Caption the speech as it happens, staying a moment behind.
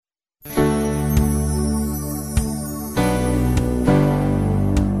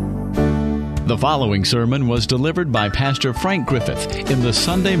The following sermon was delivered by Pastor Frank Griffith in the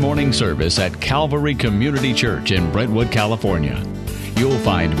Sunday morning service at Calvary Community Church in Brentwood, California. You'll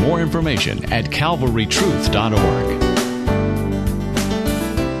find more information at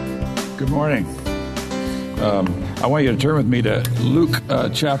calvarytruth.org. Good morning. I want you to turn with me to Luke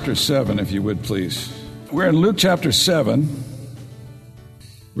chapter 7, if you would, please. We're in Luke chapter 7.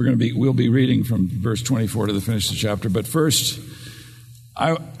 We'll be reading from verse 24 to the finish of the chapter. But first,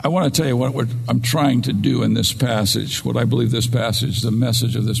 I want to tell you what I'm trying to do in this passage, what I believe this passage, the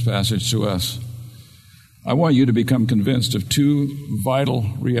message of this passage to us. I want you to become convinced of two vital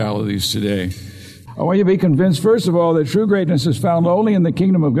realities today. I want you to be convinced, first of all, that true greatness is found only in the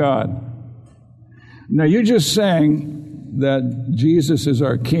kingdom of God. Now, you just sang that Jesus is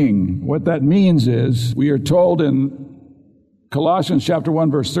our King. What that means is, we are told in Colossians chapter 1,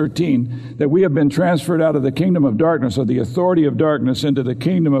 verse 13, that we have been transferred out of the kingdom of darkness, or the authority of darkness, into the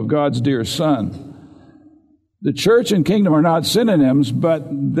kingdom of God's dear Son. The church and kingdom are not synonyms, but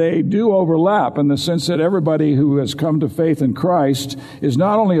they do overlap in the sense that everybody who has come to faith in Christ is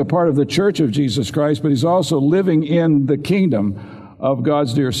not only a part of the church of Jesus Christ, but he's also living in the kingdom of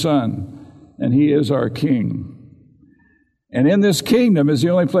God's dear Son. And he is our King. And in this kingdom is the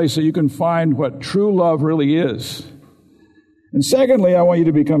only place that you can find what true love really is. And secondly, I want you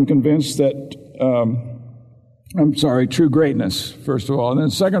to become convinced that, true greatness, first of all. And then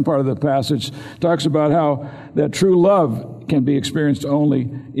the second part of the passage talks about how that true love can be experienced only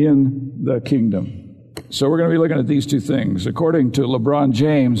in the kingdom. So we're going to be looking at these two things. According to LeBron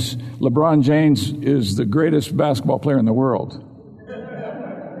James is the greatest basketball player in the world.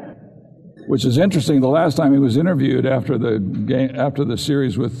 Which is interesting. The last time he was interviewed after the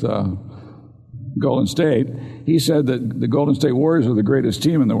series with Golden State, he said that the Golden State Warriors are the greatest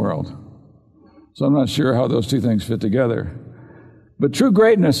team in the world. So I'm not sure how those two things fit together. But true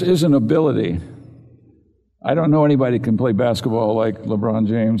greatness is an ability. I don't know anybody who can play basketball like LeBron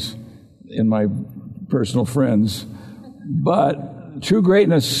James in my personal friends. But true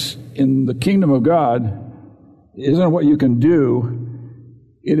greatness in the kingdom of God isn't what you can do.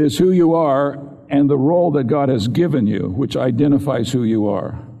 It is who you are and the role that God has given you, which identifies who you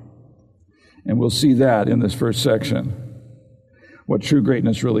are. And we'll see that in this first section, what true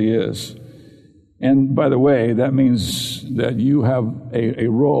greatness really is. And by the way, that means that you have a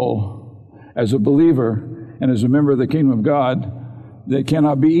role as a believer and as a member of the kingdom of God that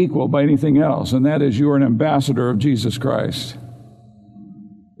cannot be equaled by anything else, and that is you are an ambassador of Jesus Christ.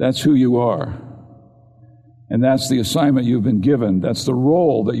 That's who you are. And that's the assignment you've been given. That's the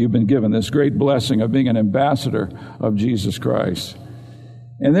role that you've been given, this great blessing of being an ambassador of Jesus Christ.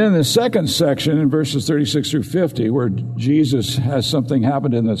 And then in the second section, in verses 36 through 50, where Jesus has something happen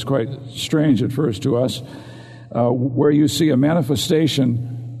to him that's quite strange at first to us, where you see a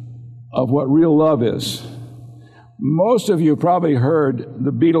manifestation of what real love is. Most of you probably heard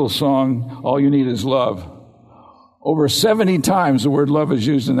the Beatles song, All You Need Is Love. Over 70 times the word love is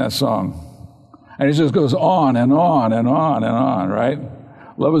used in that song. And it just goes on and on and on and on, right?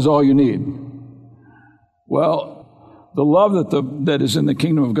 Love is all you need. Well, the love that is in the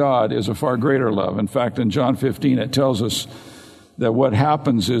kingdom of God is a far greater love. In fact, in John 15, it tells us that what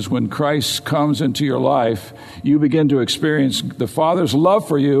happens is when Christ comes into your life, you begin to experience the Father's love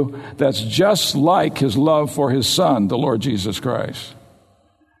for you that's just like his love for his Son, the Lord Jesus Christ.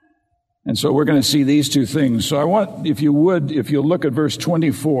 And so we're going to see these two things. So I want, if you'll look at verse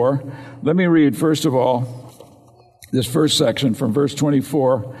 24, let me read, first of all, this first section from verse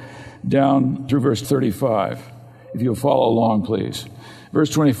 24 down through verse 35. If you'll follow along, please. Verse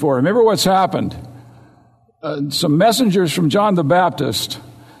 24. Remember what's happened. Some messengers from John the Baptist.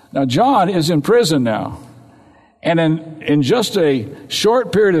 Now, John is in prison now. And in just a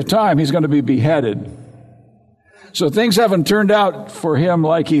short period of time, he's going to be beheaded. So things haven't turned out for him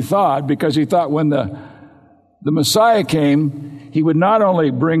like he thought, because he thought when the Messiah came, he would not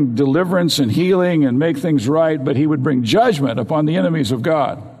only bring deliverance and healing and make things right, but he would bring judgment upon the enemies of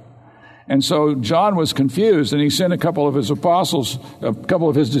God. And so John was confused, and he sent a couple of his disciples,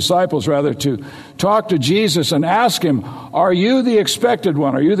 to talk to Jesus and ask him, are you the expected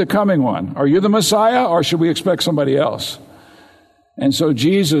one? Are you the coming one? Are you the Messiah, or should we expect somebody else? And so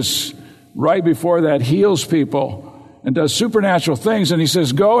Jesus, right before that, heals people and does supernatural things, and he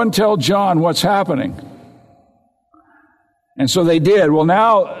says, go and tell John what's happening. And so they did. Well,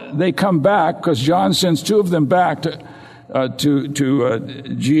 now they come back, because John sends two of them back to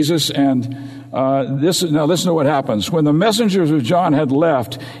Jesus, and listen to what happens. When the messengers of John had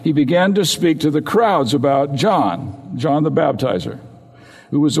left, he began to speak to the crowds about John the Baptizer,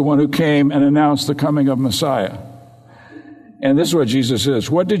 who was the one who came and announced the coming of Messiah. And this is what Jesus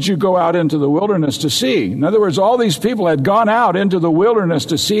says, what did you go out into the wilderness to see? In other words, all these people had gone out into the wilderness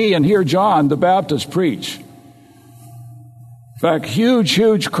to see and hear John the Baptist preach. In fact,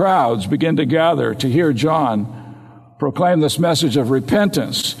 huge crowds begin to gather to hear John proclaim this message of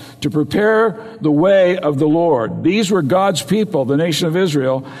repentance, to prepare the way of the Lord. These were God's people, the nation of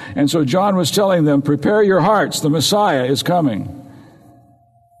Israel. And so John was telling them, prepare your hearts, the Messiah is coming.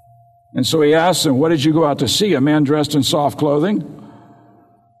 And so he asked them, what did you go out to see? A man dressed in soft clothing?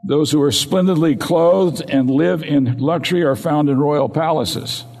 Those who are splendidly clothed and live in luxury are found in royal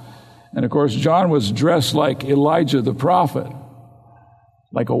palaces. And of course, John was dressed like Elijah the prophet,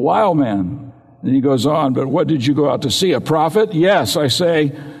 like a wild man. And he goes on, but what did you go out to see? A prophet? Yes, I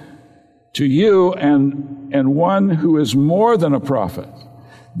say to you, and one who is more than a prophet.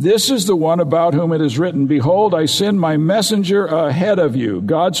 This is the one about whom it is written, behold, I send my messenger ahead of you.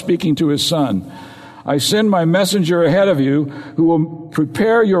 God speaking to his son. I send my messenger ahead of you who will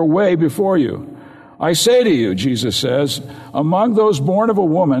prepare your way before you. I say to you, Jesus says, among those born of a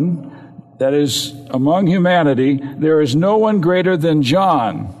woman, that is, among humanity, there is no one greater than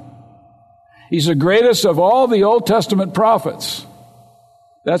John. He's the greatest of all the Old Testament prophets.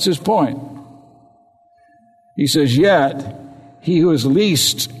 That's his point. He says, yet he who is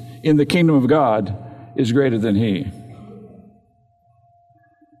least in the kingdom of God is greater than he.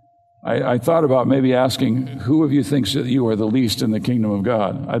 I thought about maybe asking, who of you thinks that you are the least in the kingdom of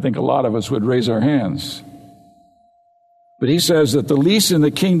God? I think a lot of us would raise our hands. But he says that the least in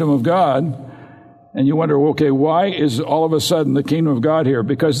the kingdom of God, and you wonder, okay, why is all of a sudden the kingdom of God here?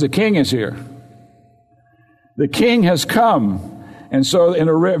 Because the king is here. The king has come. And so in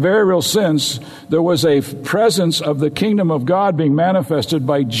a very real sense, there was a presence of the kingdom of God being manifested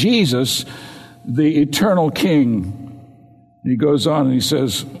by Jesus, the eternal king. He goes on and he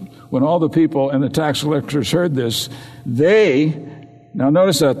says, when all the people and the tax collectors heard this, now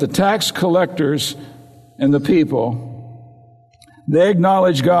notice that, the tax collectors and the people, they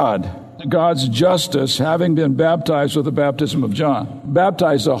acknowledge God's justice, having been baptized with the baptism of John.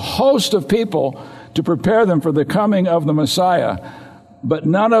 Baptized a host of people to prepare them for the coming of the Messiah. But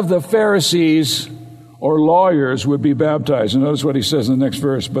none of the Pharisees or lawyers would be baptized. And notice what he says in the next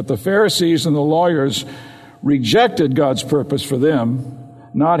verse. But the Pharisees and the lawyers rejected God's purpose for them,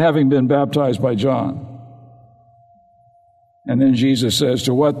 not having been baptized by John. And then Jesus says,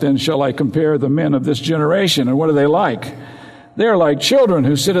 to what then shall I compare the men of this generation? And what are they like? They are like children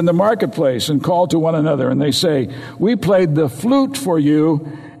who sit in the marketplace and call to one another. And they say, we played the flute for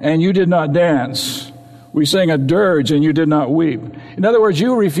you, and you did not dance. We sang a dirge, and you did not weep. In other words,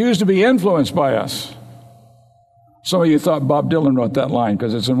 you refused to be influenced by us. Some of you thought Bob Dylan wrote that line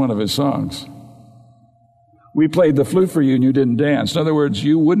because it's in one of his songs. We played the flute for you, and you didn't dance. In other words,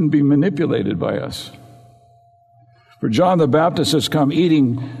 you wouldn't be manipulated by us. For John the Baptist has come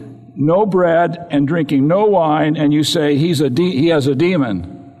eating no bread and drinking no wine, and you say he has a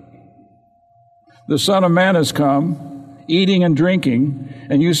demon. The Son of Man has come eating and drinking,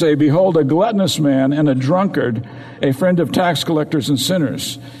 and you say, behold, a gluttonous man and a drunkard, a friend of tax collectors and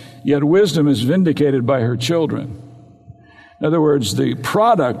sinners. Yet wisdom is vindicated by her children. In other words, the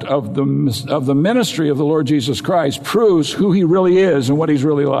product of the ministry of the Lord Jesus Christ proves who he really is and what he's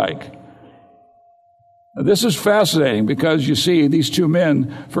really like. Now, this is fascinating because you see these two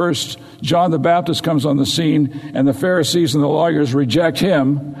men. First, John the Baptist comes on the scene, and the Pharisees and the lawyers reject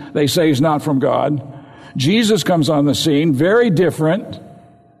him. They say he's not from God. Jesus comes on the scene, very different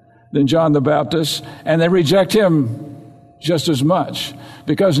than John the Baptist, and they reject him just as much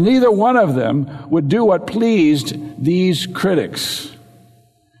because neither one of them would do what pleased these critics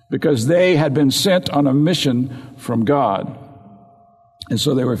because they had been sent on a mission from God, and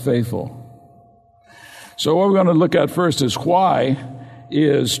so they were faithful. So what we're going to look at first is why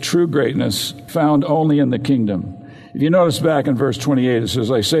is true greatness found only in the kingdom. If you notice back in verse 28, it says,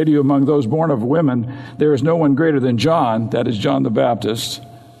 I say to you, among those born of women, there is no one greater than John, that is John the Baptist.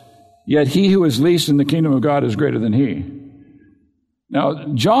 Yet he who is least in the kingdom of God is greater than he.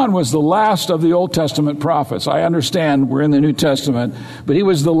 Now, John was the last of the Old Testament prophets. I understand we're in the New Testament, but he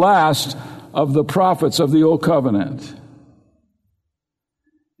was the last of the prophets of the Old Covenant.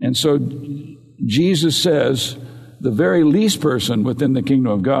 And so Jesus says, the very least person within the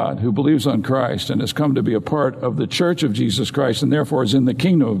kingdom of God who believes on Christ and has come to be a part of the church of Jesus Christ and therefore is in the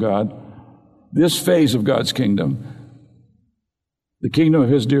kingdom of God, this phase of God's kingdom, the kingdom of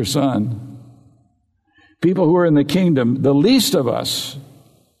his dear Son, people who are in the kingdom, the least of us,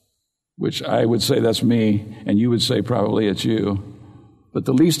 which I would say that's me, and you would say probably it's you, but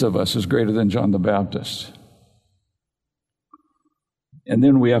the least of us is greater than John the Baptist. And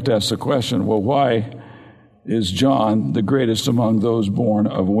then we have to ask the question, well, why is John the greatest among those born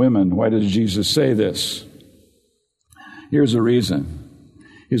of women. Why does Jesus say this? Here's the reason.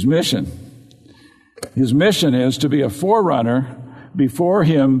 His mission. His mission is to be a forerunner before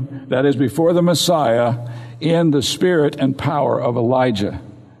him, that is, before the Messiah, in the spirit and power of Elijah.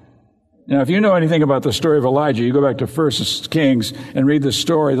 Now, if you know anything about the story of Elijah, you go back to 1 Kings and read the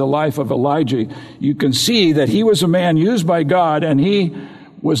story, the life of Elijah, you can see that he was a man used by God, and he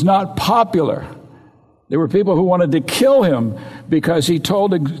was not popular. There were people who wanted to kill him because he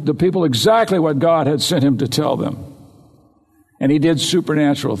told the people exactly what God had sent him to tell them. And he did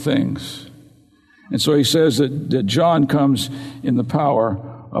supernatural things. And so he says that John comes in the power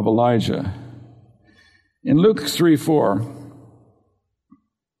of Elijah. In Luke 3:4,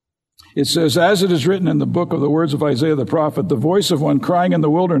 it says, as it is written in the book of the words of Isaiah the prophet, the voice of one crying in the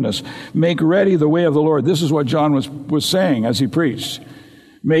wilderness, make ready the way of the Lord. This is what John was saying as he preached.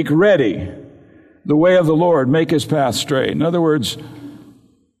 Make ready the way of the Lord, make his path straight. In other words,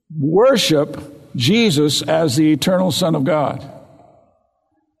 worship Jesus as the eternal Son of God.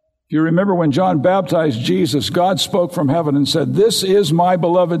 If you remember when John baptized Jesus, God spoke from heaven and said, this is my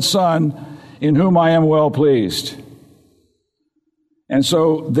beloved Son in whom I am well pleased. And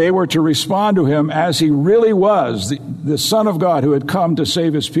so they were to respond to him as he really was, the Son of God who had come to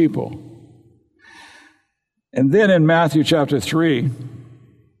save his people. And then in Matthew chapter 3,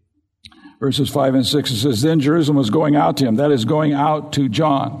 verses 5 and 6, it says, then Jerusalem was going out to him, that is, going out to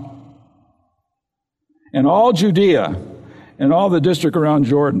John, and all Judea and all the district around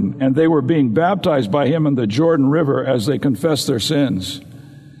Jordan, and they were being baptized by him in the Jordan River as they confessed their sins.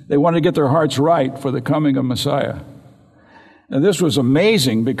 They wanted to get their hearts right for the coming of Messiah. And this was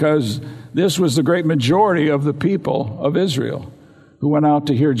amazing because this was the great majority of the people of Israel who went out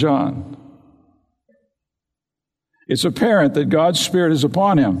to hear John. It's apparent that God's Spirit is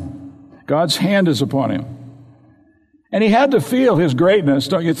upon him. God's hand is upon him. And he had to feel his greatness,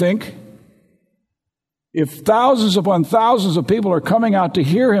 don't you think? If thousands upon thousands of people are coming out to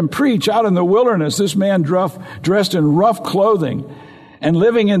hear him preach out in the wilderness, this man dressed in rough clothing and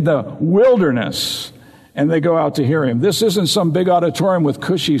living in the wilderness, and they go out to hear him. This isn't some big auditorium with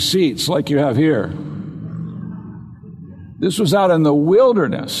cushy seats like you have here. This was out in the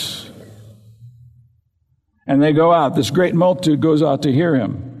wilderness. And they go out. This great multitude goes out to hear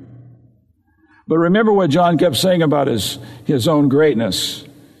him. But remember what John kept saying about his own greatness.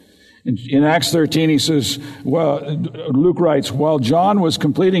 In Acts 13, he says, Luke writes, while John was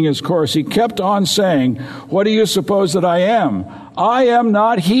completing his course, he kept on saying, what do you suppose that I am? I am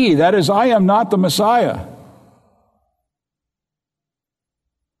not he. That is, I am not the Messiah.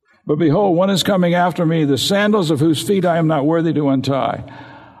 But behold, one is coming after me, the sandals of whose feet I am not worthy to untie.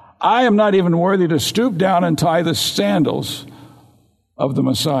 I am not even worthy to stoop down and tie the sandals of the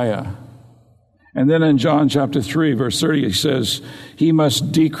Messiah. And then in John chapter 3, verse 30, he says, he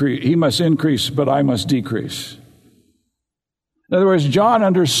must increase, but I must decrease. In other words, John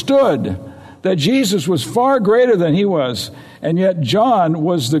understood that Jesus was far greater than he was, and yet John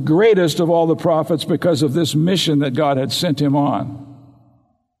was the greatest of all the prophets because of this mission that God had sent him on.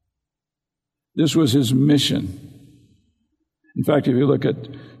 This was his mission. In fact, if you look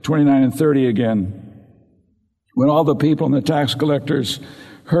at 29 and 30 again, when all the people and the tax collectors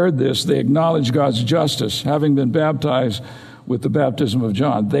heard this, they acknowledged God's justice, having been baptized with the baptism of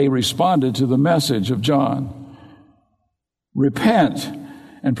John. They responded to the message of John. Repent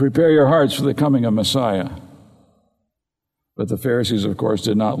and prepare your hearts for the coming of Messiah. But the Pharisees, of course,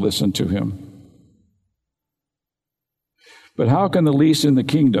 did not listen to him. But how can the least in the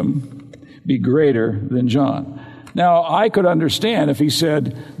kingdom be greater than John? Now, I could understand if he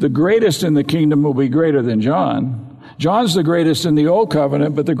said, the greatest in the kingdom will be greater than John. John's the greatest in the Old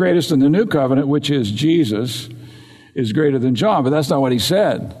Covenant, but the greatest in the New Covenant, which is Jesus, is greater than John. But that's not what he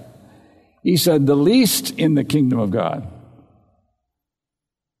said. He said, the least in the kingdom of God.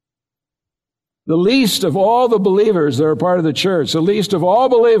 The least of all the believers that are part of the church, the least of all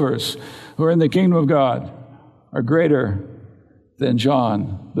believers who are in the kingdom of God are greater than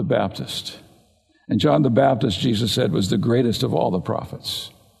John the Baptist. And John the Baptist, Jesus said, was the greatest of all the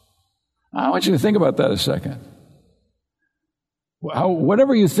prophets. I want you to think about that a second.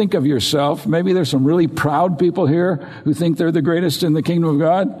 Whatever you think of yourself, maybe there's some really proud people here who think they're the greatest in the kingdom of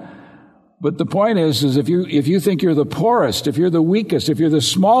God. But the point is if you think you're the poorest, if you're the weakest, if you're the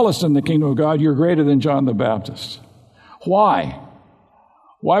smallest in the kingdom of God, you're greater than John the Baptist. Why?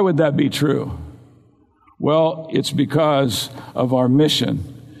 Why would that be true? Well, it's because of our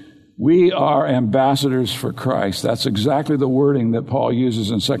mission. We are ambassadors for Christ. That's exactly the wording that Paul uses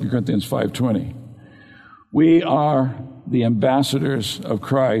in 2 Corinthians 5:20. We are the ambassadors of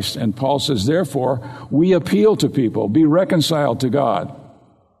Christ. And Paul says, therefore, we appeal to people, be reconciled to God.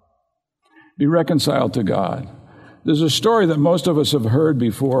 Be reconciled to God. There's a story that most of us have heard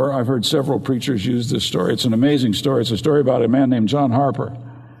before. I've heard several preachers use this story. It's an amazing story. It's a story about a man named John Harper.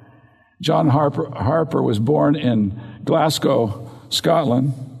 John Harper was born in Glasgow,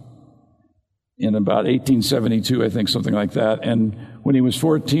 Scotland, in about 1872, I think, something like that. And when he was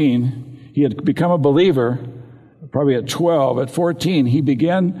 14, he had become a believer, probably at 12. At 14, he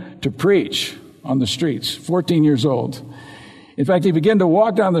began to preach on the streets, 14 years old. In fact, he began to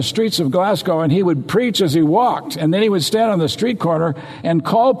walk down the streets of Glasgow, and he would preach as he walked. And then he would stand on the street corner and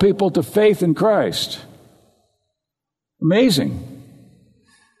call people to faith in Christ. Amazing.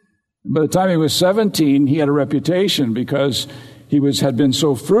 By the time he was 17, he had a reputation because he had been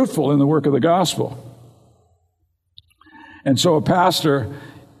so fruitful in the work of the gospel. And so a pastor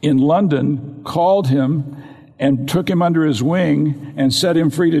in London called him and took him under his wing and set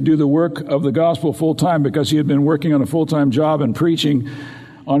him free to do the work of the gospel full time, because he had been working on a full-time job and preaching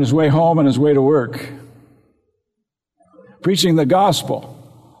on his way home and his way to work. Preaching the gospel.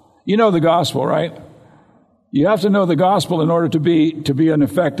 You know the gospel, right? You have to know the gospel in order to be an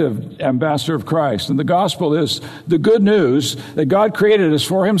effective ambassador of Christ. And the gospel is the good news that God created us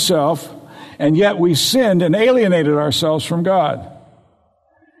for himself, and yet we sinned and alienated ourselves from God.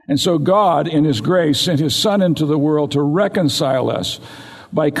 And so God, in his grace, sent his Son into the world to reconcile us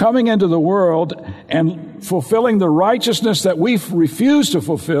by coming into the world and fulfilling the righteousness that we refuse to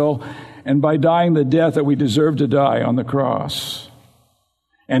fulfill, and by dying the death that we deserve to die on the cross.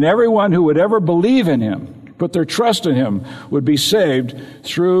 And everyone who would ever believe in him, put their trust in him, would be saved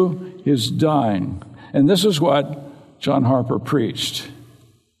through his dying. And this is what John Harper preached.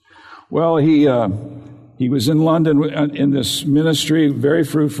 Well, he was in London in this ministry, very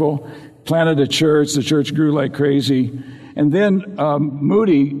fruitful, planted a church. The church grew like crazy. And then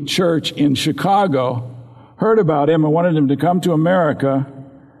Moody Church in Chicago heard about him and wanted him to come to America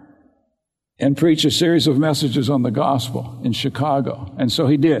and preach a series of messages on the gospel in Chicago. And so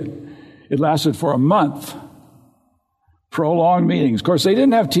he did. It lasted for a month. Prolonged meetings. Of course, they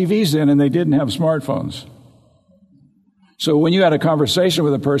didn't have TVs then, and they didn't have smartphones. So when you had a conversation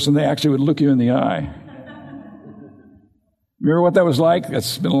with a person, they actually would look you in the eye. Remember what that was like?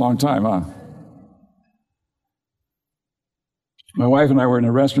 That's been a long time, huh? My wife and I were in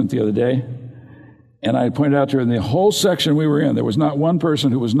a restaurant the other day, and I pointed out to her, in the whole section we were in, there was not one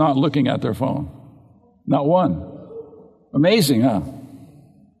person who was not looking at their phone. Not one. Amazing, huh?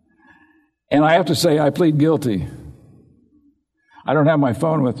 And I have to say, I plead guilty. I don't have my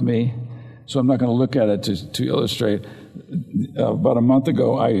phone with me, so I'm not going to look at it to illustrate. About a month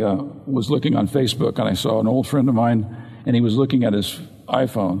ago, I was looking on Facebook, and I saw an old friend of mine, and he was looking at his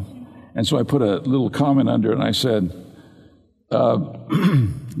iPhone. And so I put a little comment under it, and I said,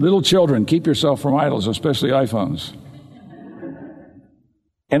 little children, keep yourself from idols, especially iPhones.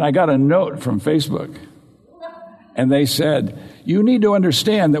 And I got a note from Facebook, and they said, you need to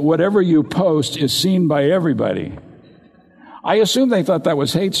understand that whatever you post is seen by everybody. I assume they thought that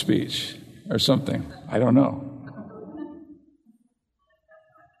was hate speech or something. I don't know.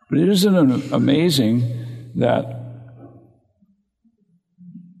 But isn't it amazing that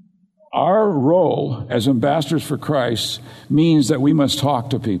our role as ambassadors for Christ means that we must talk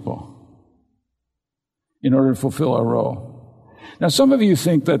to people in order to fulfill our role? Now, some of you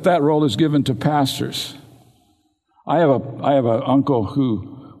think that role is given to pastors. I have an uncle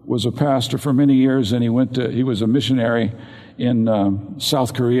who was a pastor for many years, and he was a missionary in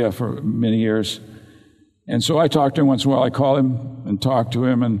South Korea for many years. And so I talked to him once in a while. I call him and talk to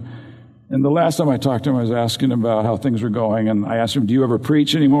him. And the last time I talked to him, I was asking him about how things were going. And I asked him, do you ever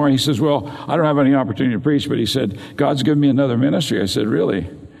preach anymore? And he says, well, I don't have any opportunity to preach. But he said, God's given me another ministry. I said, really?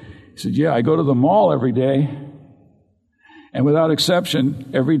 He said, yeah, I go to the mall every day. And without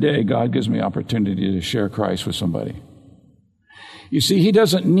exception, every day God gives me opportunity to share Christ with somebody. You see, he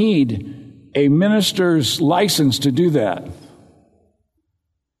doesn't need a minister's license to do that.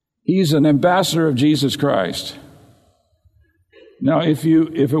 He's an ambassador of Jesus Christ. Now, if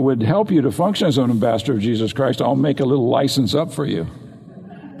it would help you to function as an ambassador of Jesus Christ, I'll make a little license up for you.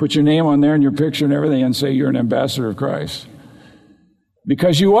 Put your name on there and your picture and everything and say you're an ambassador of Christ.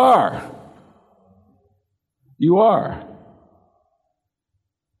 Because you are. You are.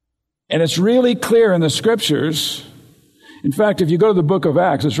 And it's really clear in the Scriptures. In fact, if you go to the book of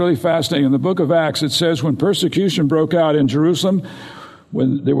Acts, it's really fascinating. In the book of Acts, it says when persecution broke out in Jerusalem,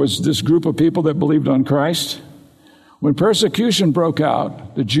 when there was this group of people that believed on Christ, when persecution broke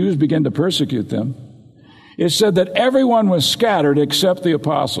out, the Jews began to persecute them. It said that everyone was scattered except the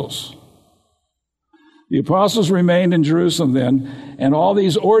apostles. The apostles remained in Jerusalem then, and all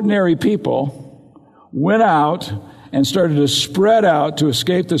these ordinary people went out and started to spread out to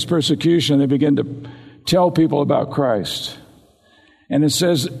escape this persecution. They began to tell people about Christ. And it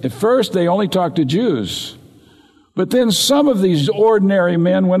says, at first they only talked to Jews. But then some of these ordinary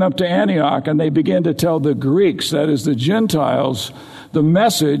men went up to Antioch and they began to tell the Greeks, that is the Gentiles, the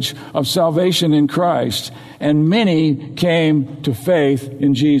message of salvation in Christ. And many came to faith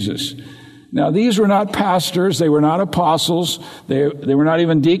in Jesus. Now, these were not pastors. They were not apostles. They were not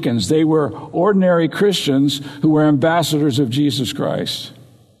even deacons. They were ordinary Christians who were ambassadors of Jesus Christ.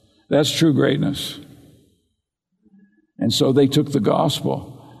 That's true greatness. And so they took the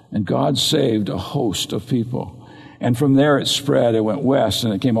gospel, and God saved a host of people. And from there it spread. It went west,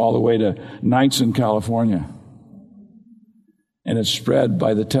 and it came all the way to Knightson, California. And it spread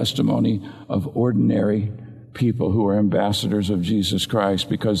by the testimony of ordinary people who are ambassadors of Jesus Christ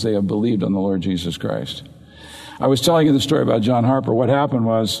because they have believed on the Lord Jesus Christ. I was telling you the story about John Harper. What happened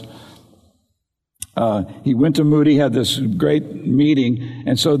was he went to Moody, had this great meeting,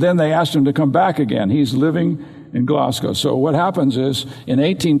 and so then they asked him to come back again. He's living in Glasgow. So what happens is in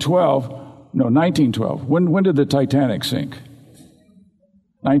 1912, when did the Titanic sink?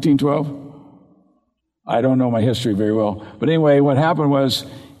 1912? I don't know my history very well. But anyway, what happened was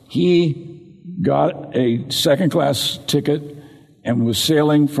he got a second-class ticket and was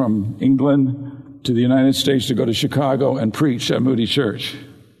sailing from England to the United States to go to Chicago and preach at Moody Church.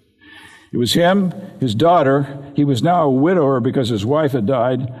 It was him, his daughter. He was now a widower because his wife had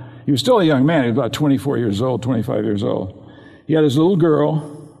died. He was still a young man. He was about 24 years old, 25 years old. He had his little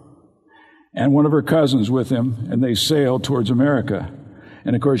girl and one of her cousins with him, and they sailed towards America.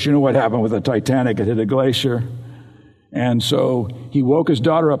 And, of course, you know what happened with the Titanic. It hit a glacier. And so he woke his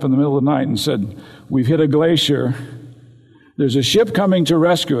daughter up in the middle of the night and said, "We've hit a glacier. There's a ship coming to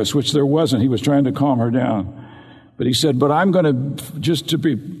rescue us," which there wasn't. He was trying to calm her down. But he said, "But I'm going to,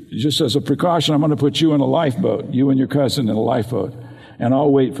 just as a precaution, I'm going to put you in a lifeboat, you and your cousin in a lifeboat, and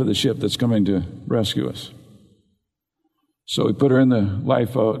I'll wait for the ship that's coming to rescue us." So he put her in the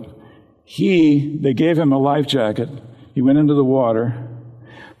lifeboat. They gave him a life jacket. He went into the water.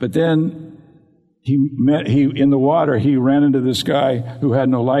 But then in the water, he ran into this guy who had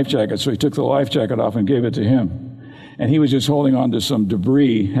no life jacket. So he took the life jacket off and gave it to him. And he was just holding on to some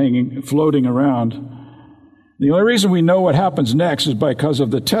debris floating around. The only reason we know what happens next is because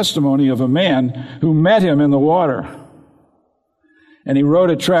of the testimony of a man who met him in the water. And he wrote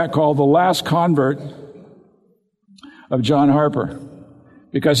a tract called The Last Convert of John Harper,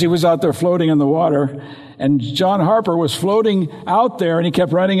 because he was out there floating in the water. And John Harper was floating out there, and he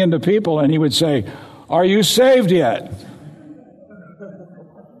kept running into people, and he would say, "Are you saved yet?"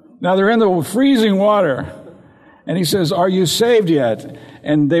 Now they're in the freezing water. And he says, "Are you saved yet?"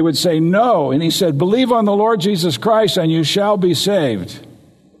 And they would say, "No." And he said, "Believe on the Lord Jesus Christ, and you shall be saved."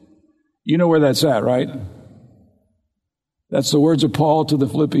 You know where that's at, right? That's the words of Paul to the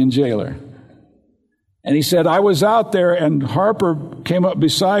Philippian jailer. And he said, "I was out there, and Harper came up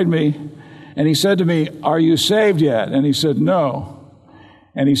beside me, and he said to me, 'Are you saved yet?' And he said, 'No.'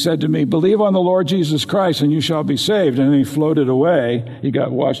 And he said to me, 'Believe on the Lord Jesus Christ, and you shall be saved.' And then he floated away. He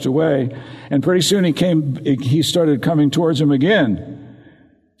got washed away. And pretty soon he started coming towards him again,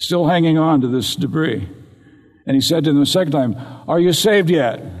 still hanging on to this debris. And he said to him the second time, 'Are you saved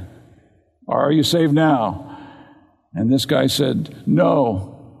yet? Or are you saved now?' And this guy said, 'No.'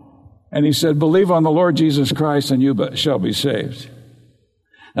 And he said, 'Believe on the Lord Jesus Christ, and you shall be saved.'"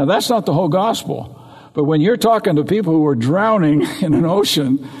 Now, that's not the whole gospel. But when you're talking to people who are drowning in an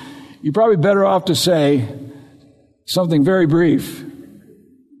ocean, you're probably better off to say something very brief.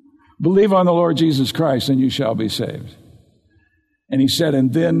 "Believe on the Lord Jesus Christ, and you shall be saved." And he said,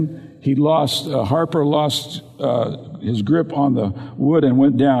 and then Harper lost his grip on the wood and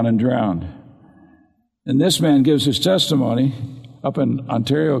went down and drowned. And this man gives his testimony up in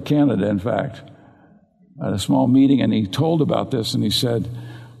Ontario, Canada, in fact, at a small meeting, and he told about this, and he said,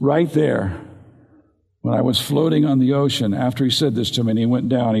 "Right there, when I was floating on the ocean, after he said this to me and he went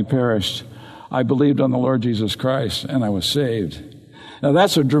down, he perished, I believed on the Lord Jesus Christ, and I was saved." Now,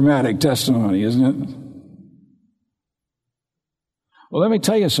 that's a dramatic testimony, isn't it? Well, let me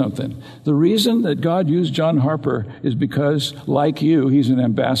tell you something. The reason that God used John Harper is because, like you, he's an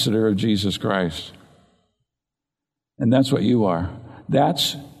ambassador of Jesus Christ. And that's what you are.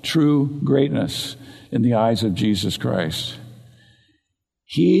 That's true greatness in the eyes of Jesus Christ.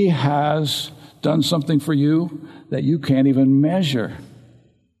 He has done something for you that you can't even measure.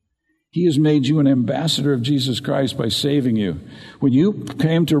 He has made you an ambassador of Jesus Christ by saving you. When you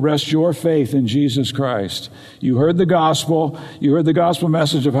came to rest your faith in Jesus Christ, you heard the gospel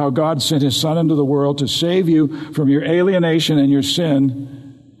message of how God sent His Son into the world to save you from your alienation and your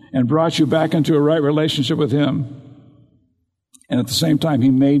sin and brought you back into a right relationship with Him. And at the same time,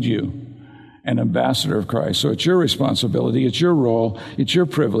 He made you an ambassador of Christ. So it's your responsibility, it's your role, it's your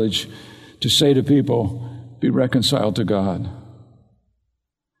privilege to say to people, be reconciled to God.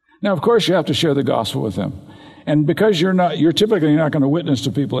 Now, of course, you have to share the gospel with them. And because you're typically not going to witness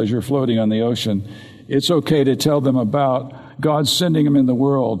to people as you're floating on the ocean, it's okay to tell them about God sending Him in the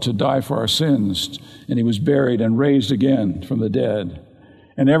world to die for our sins. And He was buried and raised again from the dead.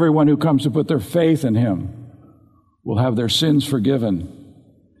 And everyone who comes to put their faith in Him will have their sins forgiven,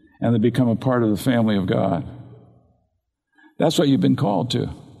 and they become a part of the family of God. That's what you've been called to.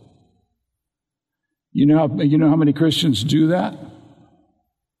 You know how many Christians do that?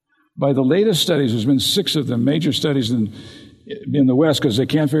 By the latest studies, there's been 6 of them, major studies in the West, because they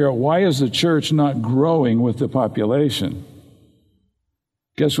can't figure out why is the church not growing with the population.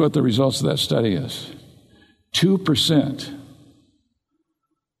 Guess what the results of that study is? 2%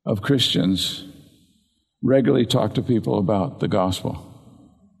 of Christians regularly talk to people about the gospel,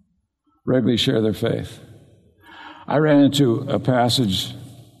 regularly share their faith. I ran into a passage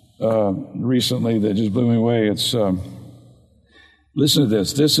recently that just blew me away. It's listen to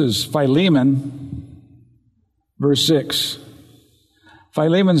this. This is Philemon, verse 6.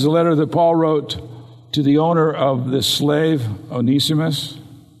 Philemon's a letter that Paul wrote to the owner of this slave, Onesimus,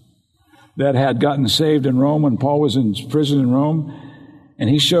 that had gotten saved in Rome when Paul was in prison in Rome. And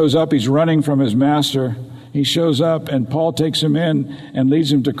he shows up, he's running from his master. He shows up, and Paul takes him in and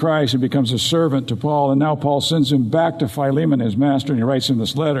leads him to Christ and becomes a servant to Paul. And now Paul sends him back to Philemon, his master, and he writes him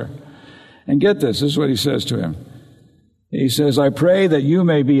this letter. And get this is what he says to him. He says, I pray that you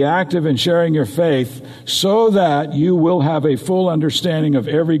may be active in sharing your faith so that you will have a full understanding of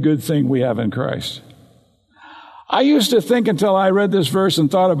every good thing we have in Christ. I used to think until I read this verse and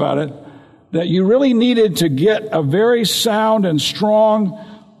thought about it, that you really needed to get a very sound and strong,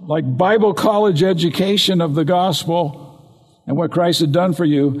 like Bible college education of the gospel and what Christ had done for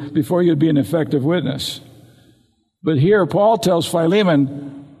you before you'd be an effective witness. But here Paul tells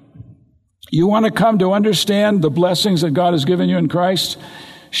Philemon, you want to come to understand the blessings that God has given you in Christ?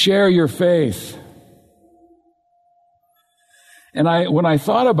 Share your faith. And when I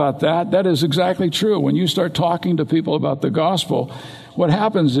thought about that is exactly true. When you start talking to people about the gospel, what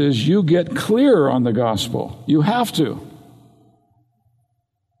happens is you get clearer on the gospel. You have to.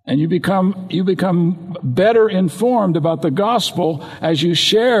 And you become better informed about the gospel as you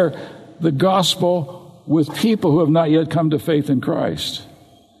share the gospel with people who have not yet come to faith in Christ.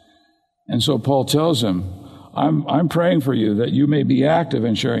 And so Paul tells him, I'm praying for you that you may be active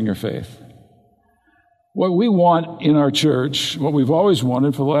in sharing your faith. What we want in our church, what we've always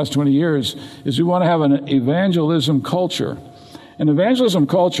wanted for the last 20 years, is we want to have an evangelism culture. An evangelism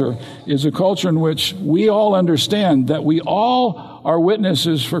culture is a culture in which we all understand that we all are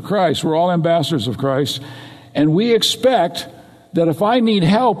witnesses for Christ. We're all ambassadors of Christ. And we expect that if I need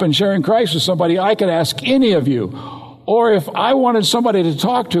help in sharing Christ with somebody, I could ask any of you. Or if I wanted somebody to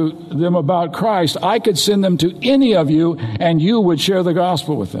talk to them about Christ, I could send them to any of you, and you would share the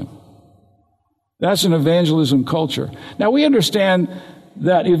gospel with them. That's an evangelism culture. Now, we understand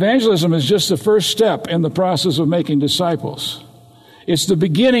that evangelism is just the first step in the process of making disciples. It's the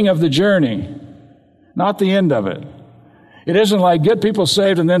beginning of the journey, not the end of it. It isn't like get people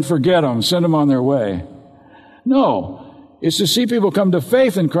saved and then forget them, send them on their way. No. It's to see people come to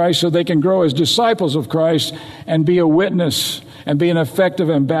faith in Christ so they can grow as disciples of Christ and be a witness and be an effective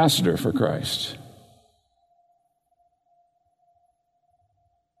ambassador for Christ.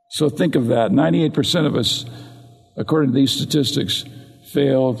 So think of that. 98% of us, according to these statistics,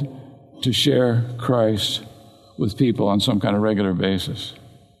 failed to share Christ with people on some kind of regular basis.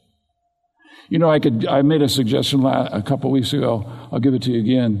 You know, I made a suggestion a couple weeks ago. I'll give it to you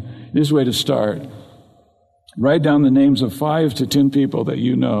again. This is a way to start. Write down the names of 5 to 10 people that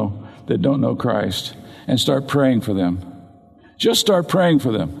you know that don't know Christ and start praying for them. Just start praying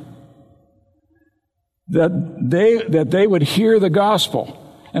for them. That they would hear the gospel,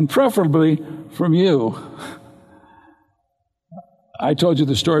 and preferably from you. I told you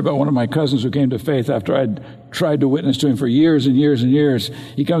the story about one of my cousins who came to faith after I'd tried to witness to him for years and years and years.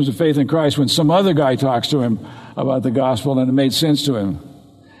 He comes to faith in Christ when some other guy talks to him about the gospel and it made sense to him.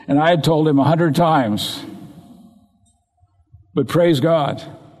 And I had told him 100 times. But praise God.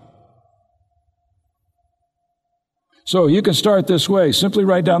 So you can start this way. Simply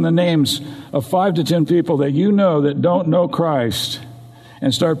write down the names of 5 to 10 people that you know that don't know Christ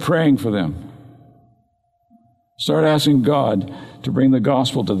and start praying for them. Start asking God to bring the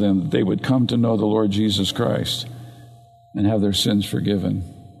gospel to them, that they would come to know the Lord Jesus Christ and have their sins forgiven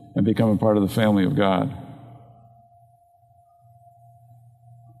and become a part of the family of God.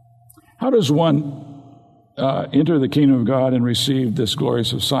 How does one enter the kingdom of God and receive this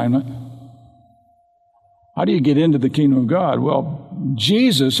glorious assignment? How do you get into the kingdom of God? Well,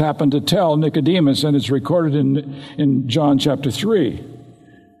 Jesus happened to tell Nicodemus, and it's recorded in John chapter 3.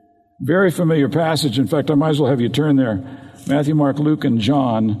 Very familiar passage. In fact, I might as well have you turn there. Matthew, Mark, Luke, and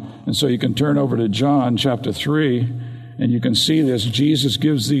John. And so you can turn over to John chapter 3, and you can see this. Jesus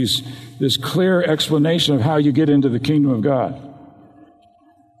gives this clear explanation of how you get into the kingdom of God.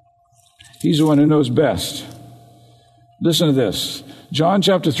 He's the one who knows best. Listen to this. John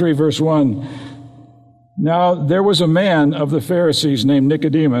chapter 3, verse 1. Now there was a man of the Pharisees named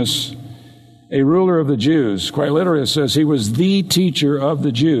Nicodemus, a ruler of the Jews. Quite literally it says he was the teacher of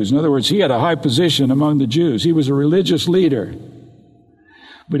the Jews. In other words, he had a high position among the Jews. He was a religious leader.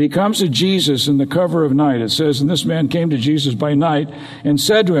 But he comes to Jesus in the cover of night. It says, and this man came to Jesus by night and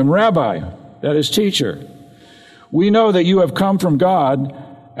said to him, Rabbi, that is teacher, we know that you have come from God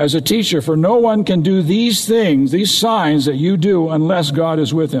as a teacher, for no one can do these things, these signs that you do, unless God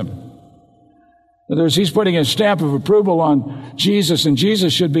is with him. In other words, he's putting a stamp of approval on Jesus, and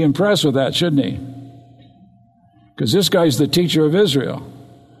Jesus should be impressed with that, shouldn't he? Because this guy's the teacher of Israel.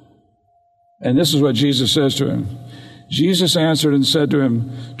 And this is what Jesus says to him. Jesus answered and said to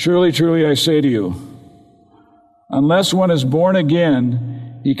him, Truly, truly, I say to you, unless one is born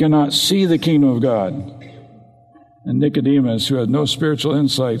again, he cannot see the kingdom of God. And Nicodemus, who had no spiritual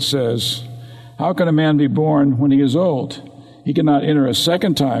insight, says, How can a man be born when he is old? He cannot enter a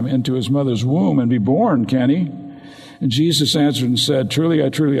second time into his mother's womb and be born, can he? And Jesus answered and said, Truly,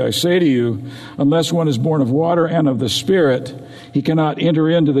 I say to you, unless one is born of water and of the Spirit, he cannot enter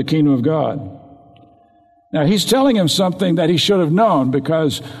into the kingdom of God. Now, he's telling him something that he should have known,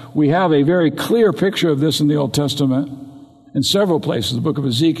 because we have a very clear picture of this in the Old Testament in several places, the book of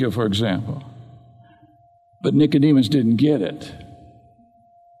Ezekiel, for example. But Nicodemus didn't get it.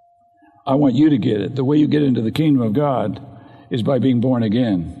 I want you to get it. The way you get into the kingdom of God is by being born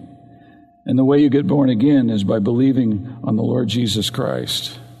again. And the way you get born again is by believing on the Lord Jesus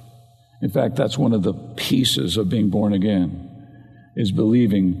Christ. In fact, that's one of the pieces of being born again, is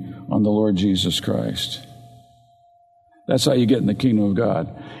believing on the Lord Jesus Christ. That's how you get in the kingdom of God.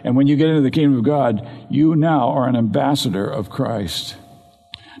 And when you get into the kingdom of God, you now are an ambassador of Christ.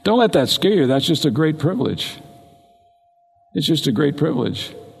 Don't let that scare you. That's just a great privilege. It's just a great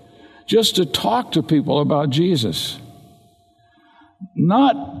privilege. Just to talk to people about Jesus.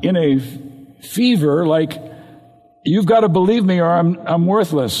 Not in a fever like, you've got to believe me or I'm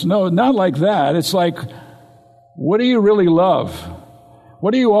worthless. No, not like that. It's like, what do you really love?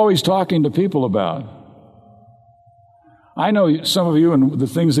 What are you always talking to people about? I know some of you and the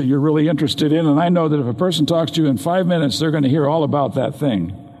things that you're really interested in, and I know that if a person talks to you in 5 minutes, they're going to hear all about that thing,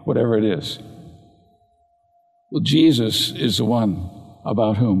 whatever it is. Well, Jesus is the one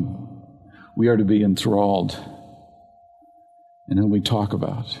about whom we are to be enthralled and whom we talk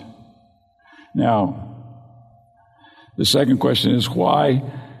about. Now, the second question is why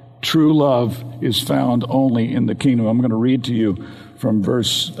true love is found only in the kingdom. I'm going to read to you from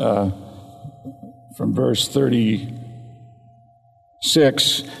verse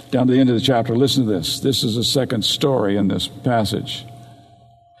 36 down to the end of the chapter. Listen to this. This is the second story in this passage.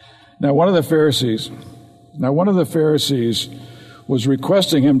 Now one of the Pharisees was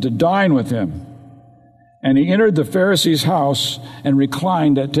requesting him to dine with him. And he entered the Pharisee's house and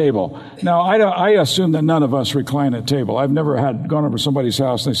reclined at table. Now, I assume that none of us recline at table. I've never gone over somebody's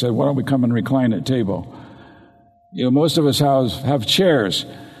house and they said, why don't we come and recline at table? You know, most of us have chairs.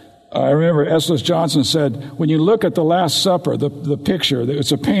 I remember Eslis Johnson said, when you look at the Last Supper, the picture,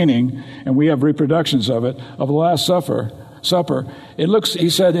 it's a painting, and we have reproductions of it, of the Last Supper, he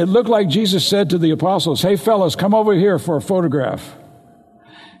said, it looked like Jesus said to the apostles, hey fellas, come over here for a photograph.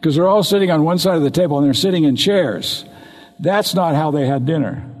 Because they're all sitting on one side of the table and they're sitting in chairs. That's not how they had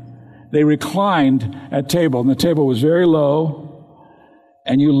dinner. They reclined at table, and the table was very low,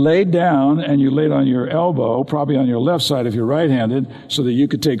 and you laid down and you laid on your elbow, probably on your left side if you're right-handed, so that you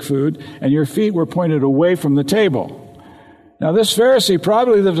could take food, and your feet were pointed away from the table. Now, this Pharisee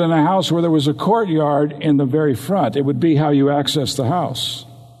probably lived in a house where there was a courtyard in the very front. It would be how you access the house.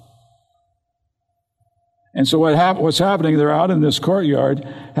 And so what's happening, they're out in this courtyard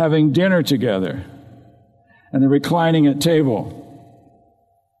having dinner together. And they're reclining at table.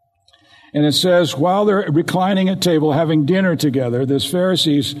 And it says, while they're reclining at table, having dinner together, this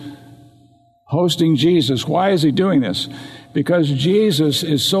Pharisee's hosting Jesus. Why is he doing this? because Jesus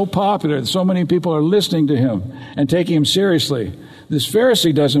is so popular, so many people are listening to him and taking him seriously. This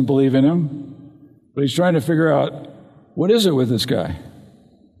Pharisee doesn't believe in him, but he's trying to figure out, what is it with this guy?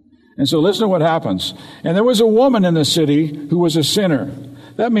 And so listen to what happens. And there was a woman in the city who was a sinner.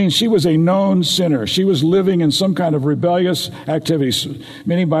 That means she was a known sinner. She was living in some kind of rebellious activities.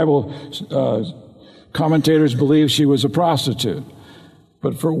 Many Bible commentators believe she was a prostitute.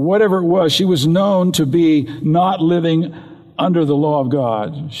 But for whatever it was, she was known to be not living under the law of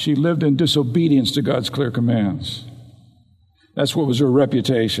God. She lived in disobedience to God's clear commands. That's what was her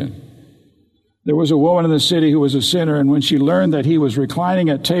reputation. There was a woman in the city who was a sinner, and when she learned that he was reclining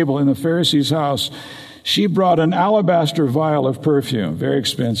at table in the Pharisee's house, she brought an alabaster vial of perfume, very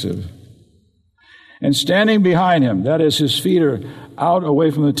expensive. And standing behind him, that is, his feet are out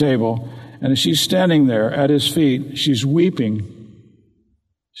away from the table, and as she's standing there at his feet, she's weeping.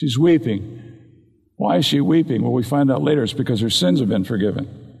 She's weeping. Why is she weeping? Well, we find out later it's because her sins have been forgiven.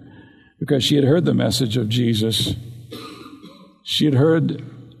 Because she had heard the message of Jesus. She had heard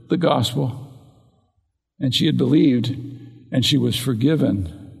the gospel. And she had believed, and she was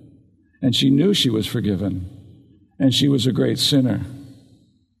forgiven. And she knew she was forgiven. And she was a great sinner.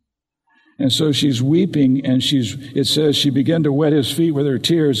 And so she's weeping, and it says she began to wet his feet with her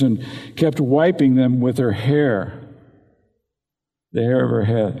tears and kept wiping them with her hair, the hair of her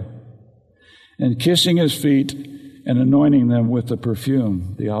head, and kissing his feet and anointing them with the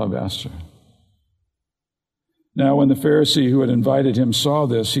perfume, the alabaster. Now, when the Pharisee who had invited him saw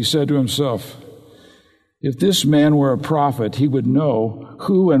this, he said to himself, if this man were a prophet, he would know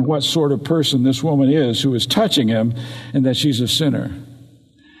who and what sort of person this woman is who is touching him, and that she's a sinner.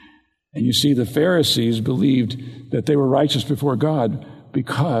 And you see, the Pharisees believed that they were righteous before God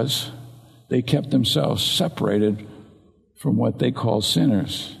because they kept themselves separated from what they call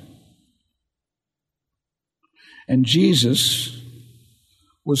sinners. And Jesus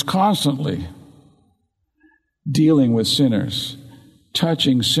was constantly dealing with sinners,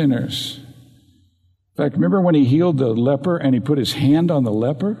 touching sinners. In fact, remember when he healed the leper and he put his hand on the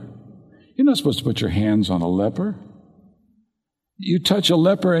leper? You're not supposed to put your hands on a leper. You touch a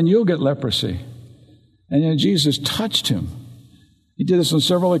leper and you'll get leprosy. And then Jesus touched him. He did this on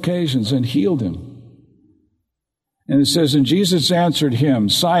several occasions and healed him. And it says, and Jesus answered him,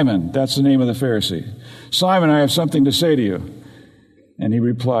 Simon, that's the name of the Pharisee. Simon, I have something to say to you. And he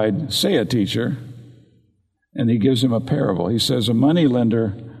replied, say it, teacher. And he gives him a parable. He says, a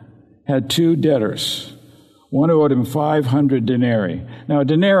moneylender had two debtors. One who owed him 500 denarii. Now, a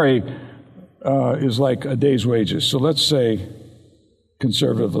denarii is like a day's wages. So let's say,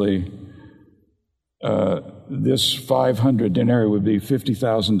 conservatively, this 500 denarii would be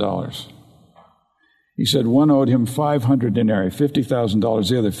 $50,000. He said one owed him 500 denarii, $50,000,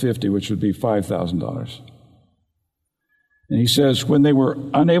 the other 50, which would be $5,000. And he says when they were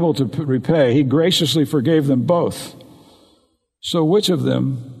unable to repay, he graciously forgave them both. So which of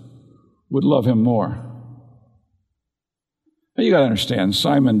them would love him more? Now, you got to understand,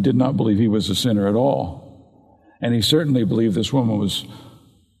 Simon did not believe he was a sinner at all. And he certainly believed this woman was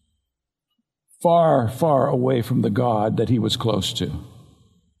far, far away from the God that he was close to.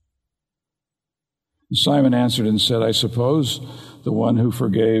 And Simon answered and said, I suppose the one he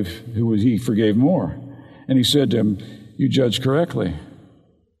forgave more. And he said to him, you judge correctly.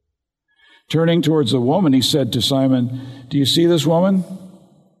 Turning towards the woman, he said to Simon, do you see this woman?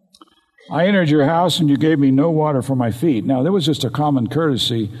 I entered your house and you gave me no water for my feet. Now, there was just a common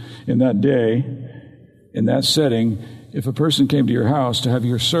courtesy in that day, in that setting, if a person came to your house to have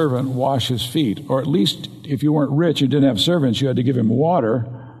your servant wash his feet, or at least if you weren't rich and didn't have servants, you had to give him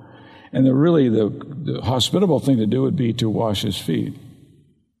water. And the hospitable thing to do would be to wash his feet.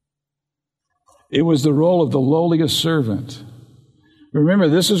 It was the role of the lowliest servant. Remember,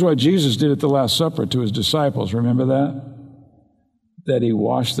 this is what Jesus did at the Last Supper to his disciples. Remember that? That he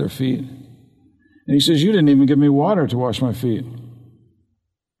washed their feet. And he says, you didn't even give me water to wash my feet.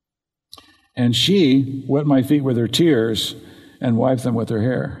 And she wet my feet with her tears and wiped them with her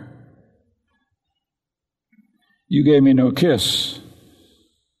hair. You gave me no kiss.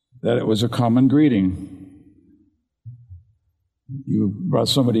 That it was a common greeting. You brought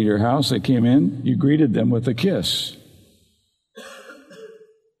somebody to your house, they came in, you greeted them with a kiss.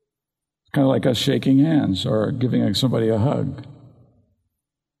 Kind of like us shaking hands or giving somebody a hug.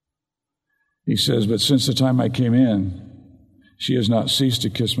 He says, but since the time I came in, she has not ceased to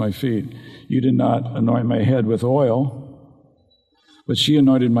kiss my feet. You did not anoint my head with oil, but she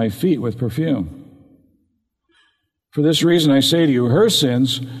anointed my feet with perfume. For this reason I say to you, her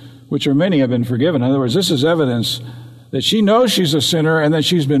sins, which are many, have been forgiven. In other words, this is evidence that she knows she's a sinner and that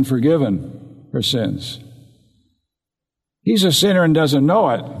she's been forgiven her sins. He's a sinner and doesn't know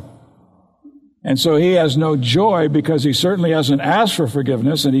it. And so he has no joy because he certainly hasn't asked for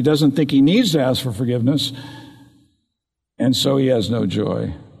forgiveness, and he doesn't think he needs to ask for forgiveness. And so he has no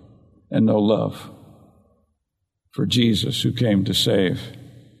joy and no love for Jesus who came to save.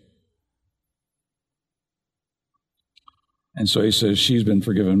 And so he says, she's been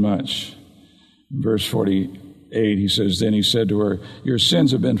forgiven much. In verse 48, he says, then he said to her, your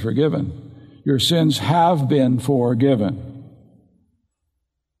sins have been forgiven. Your sins have been forgiven.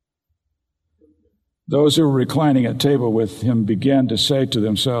 Those who were reclining at table with him began to say to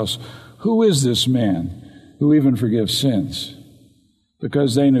themselves, who is this man who even forgives sins?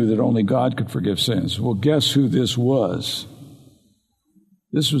 Because they knew that only God could forgive sins. Well, guess who this was?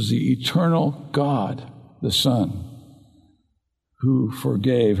 This was the eternal God, the Son, who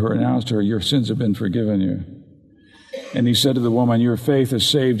forgave her, announced to her, your sins have been forgiven you. And he said to the woman, your faith has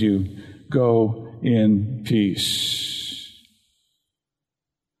saved you. Go in peace.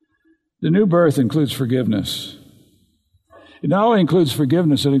 The new birth includes forgiveness. It not only includes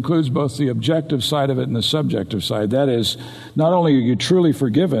forgiveness, it includes both the objective side of it and the subjective side. That is, not only are you truly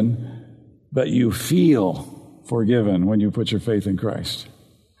forgiven, but you feel forgiven when you put your faith in Christ.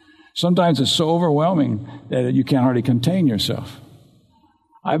 Sometimes it's so overwhelming that you can't hardly contain yourself.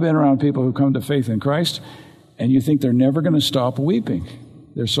 I've been around people who come to faith in Christ, and you think they're never going to stop weeping.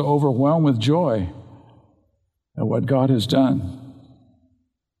 They're so overwhelmed with joy at what God has done.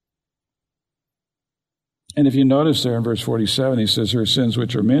 And if you notice there in verse 47, he says, her sins,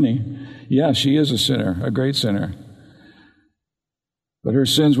 which are many. Yeah, she is a sinner, a great sinner. But her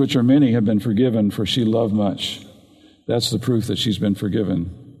sins, which are many, have been forgiven, for she loved much. That's the proof that she's been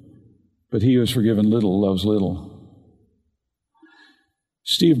forgiven. But he who is forgiven little loves little.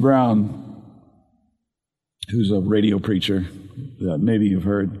 Steve Brown, who's a radio preacher that maybe you've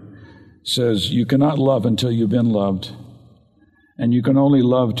heard, says, you cannot love until you've been loved. And you can only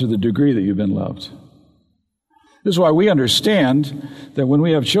love to the degree that you've been loved. This is why we understand that when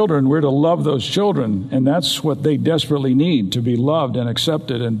we have children, we're to love those children, and that's what they desperately need, to be loved and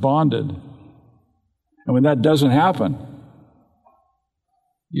accepted and bonded. And when that doesn't happen,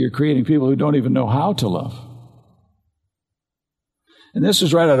 you're creating people who don't even know how to love. And this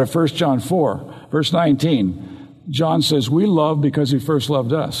is right out of 1 John 4, verse 19. John says, we love because he first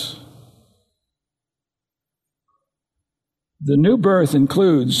loved us. The new birth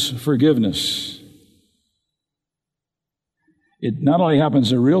includes forgiveness. It not only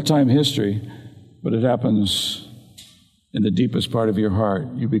happens in real-time history, but it happens in the deepest part of your heart.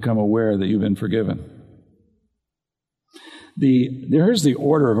 You become aware that you've been forgiven. Here's the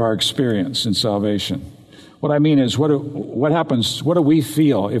order of our experience in salvation. What I mean is, what happens, what do we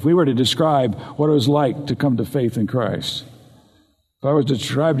feel if we were to describe what it was like to come to faith in Christ? If I was to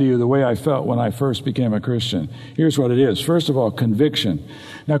describe to you the way I felt when I first became a Christian, here's what it is. First of all, conviction.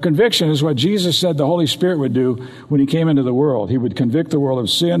 Now, conviction is what Jesus said the Holy Spirit would do when he came into the world. He would convict the world of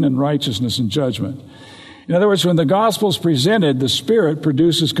sin and righteousness and judgment. In other words, when the gospel is presented, the Spirit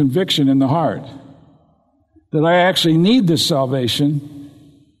produces conviction in the heart that I actually need this salvation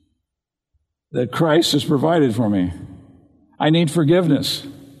that Christ has provided for me. I need forgiveness.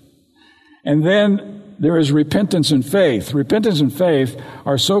 And then there is repentance and faith. Repentance and faith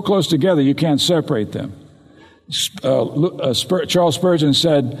are so close together you can't separate them. Charles Spurgeon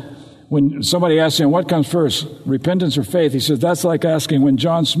said, when somebody asked him, what comes first, repentance or faith? He says, that's like asking when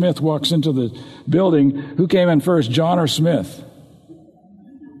John Smith walks into the building, who came in first, John or Smith?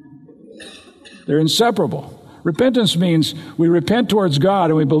 They're inseparable. Repentance means we repent towards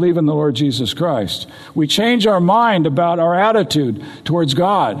God and we believe in the Lord Jesus Christ. We change our mind about our attitude towards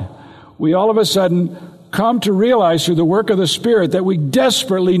God. We all of a sudden come to realize through the work of the Spirit that we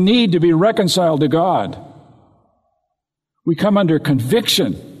desperately need to be reconciled to God. We come under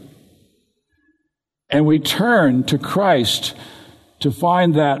conviction and we turn to Christ to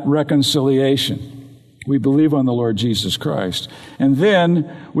find that reconciliation. We believe on the Lord Jesus Christ. And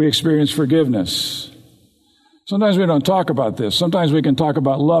then we experience forgiveness. Sometimes we don't talk about this. Sometimes we can talk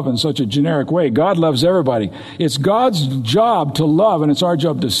about love in such a generic way. God loves everybody. It's God's job to love, and it's our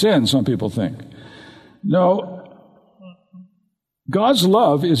job to sin, some people think. No, God's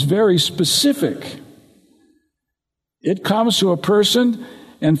love is very specific. It comes to a person,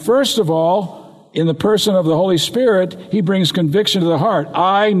 and first of all, in the person of the Holy Spirit, he brings conviction to the heart.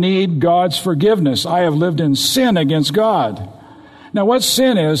 I need God's forgiveness. I have lived in sin against God. Now, what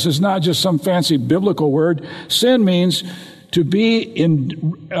sin is not just some fancy biblical word. Sin means to be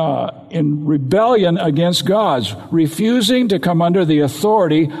in rebellion against God's, refusing to come under the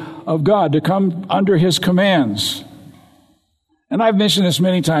authority of God, to come under his commands. And I've mentioned this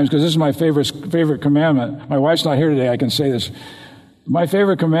many times because this is my favorite commandment. My wife's not here today. I can say this. My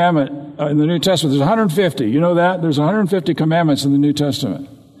favorite commandment in the New Testament, there's 150. You know that? There's 150 commandments in the New Testament.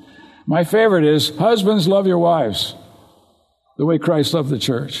 My favorite is, husbands, love your wives the way Christ loved the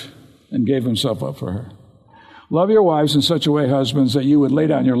church and gave himself up for her. Love your wives in such a way, husbands, that you would lay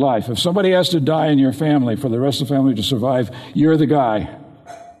down your life. If somebody has to die in your family for the rest of the family to survive, you're the guy.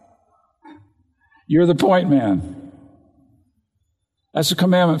 You're the point man. That's a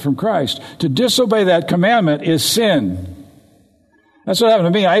commandment from Christ. To disobey that commandment is sin. That's what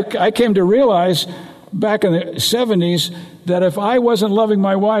happened to me. I came to realize back in the 70s that if I wasn't loving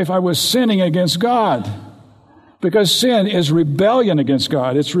my wife, I was sinning against God. Because sin is rebellion against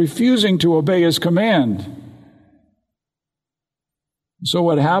God. It's refusing to obey his command. So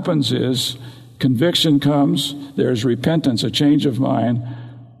what happens is conviction comes, there's repentance, a change of mind,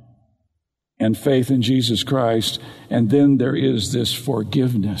 and faith in Jesus Christ, and then there is this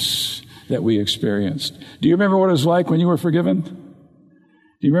forgiveness that we experienced. Do you remember what it was like when you were forgiven?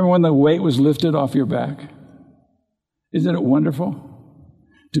 Do you remember when the weight was lifted off your back? Isn't it wonderful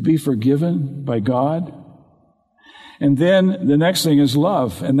to be forgiven by God? And then the next thing is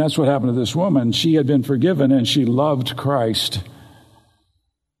love, and that's what happened to this woman. She had been forgiven, and she loved Christ.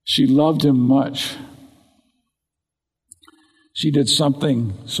 She loved him much. She did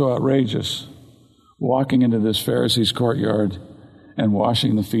something so outrageous, walking into this Pharisee's courtyard and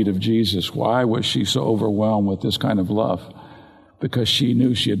washing the feet of Jesus. Why was she so overwhelmed with this kind of love? Because she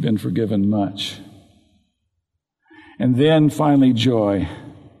knew she had been forgiven much. And then finally, joy.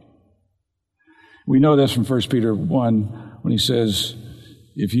 We know this from 1 Peter 1 when he says,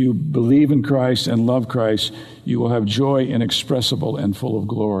 if you believe in Christ and love Christ, you will have joy inexpressible and full of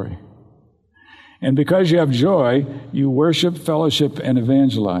glory. And because you have joy, you worship, fellowship, and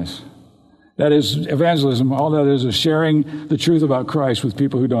evangelize. That is evangelism. All that is sharing the truth about Christ with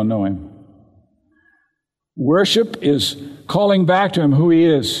people who don't know him. Worship is calling back to him who he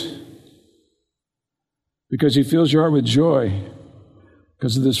is, because he fills your heart with joy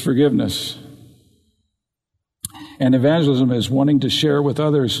because of this forgiveness. And evangelism is wanting to share with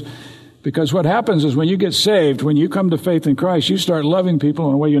others, because what happens is when you get saved, when you come to faith in Christ, you start loving people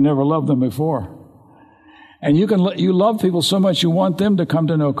in a way you never loved them before. And you love people so much you want them to come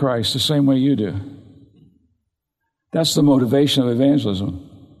to know Christ the same way you do. That's the motivation of evangelism.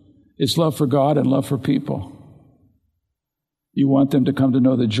 It's love for God and love for people. You want them to come to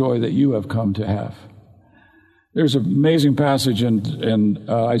know the joy that you have come to have. There's an amazing passage in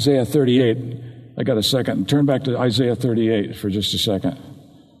Isaiah 38. I got a second. Turn back to Isaiah 38 for just a second.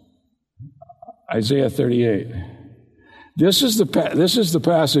 Isaiah 38. This is the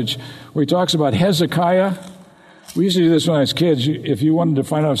passage where he talks about Hezekiah. We used to do this when I was kids. If you wanted to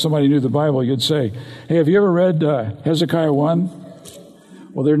find out if somebody knew the Bible, you'd say, hey, have you ever read Hezekiah 1?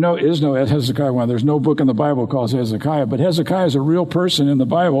 Well, there is no Hezekiah 1. There's no book in the Bible called Hezekiah, but Hezekiah is a real person in the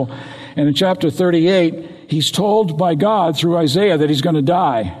Bible. And in chapter 38, he's told by God through Isaiah that he's going to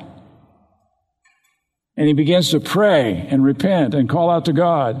die. And he begins to pray and repent and call out to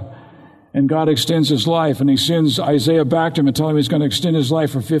God. And God extends his life, and he sends Isaiah back to him and tells him he's going to extend his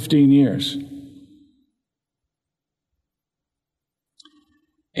life for 15 years.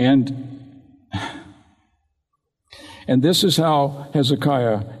 And this is how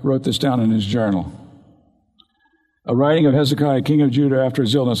Hezekiah wrote this down in his journal. A writing of Hezekiah, king of Judah, after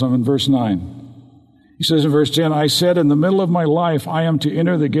his illness. I'm in verse 9. He says in verse 10, I said, in the middle of my life, I am to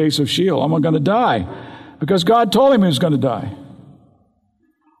enter the gates of Sheol. I'm going to die because God told him he was going to die.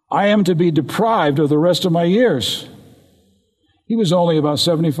 I am to be deprived of the rest of my years. He was only about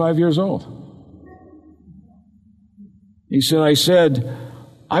 75 years old. He said,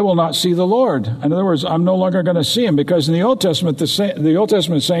 I will not see the Lord. In other words, I'm no longer going to see him, because in the Old Testament, the Old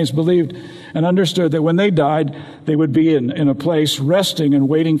Testament saints believed and understood that when they died, they would be in a place resting and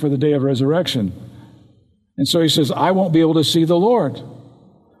waiting for the day of resurrection. And so he says, I won't be able to see the Lord.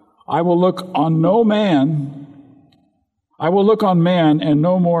 I will look on no man. I will look on man and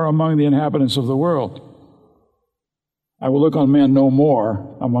no more among the inhabitants of the world. I will look on man no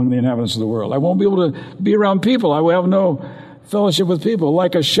more among the inhabitants of the world. I won't be able to be around people. I will have no fellowship with people.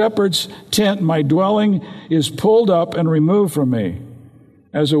 Like a shepherd's tent, my dwelling is pulled up and removed from me.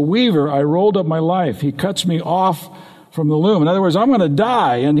 As a weaver, I rolled up my life. He cuts me off from the loom. In other words, I'm going to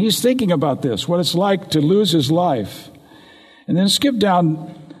die. And he's thinking about this, what it's like to lose his life. And then skip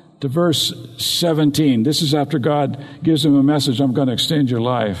down to verse 17. This is after God gives him a message, I'm going to extend your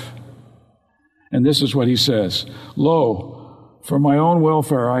life. And this is what he says. Lo, for my own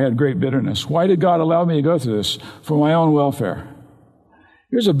welfare I had great bitterness. Why did God allow me to go through this? For my own welfare.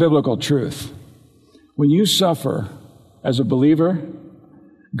 Here's a biblical truth. When you suffer, as a believer,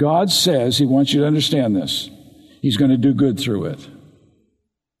 God says He wants you to understand this. He's going to do good through it.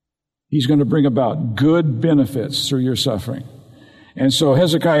 He's going to bring about good benefits through your suffering. And so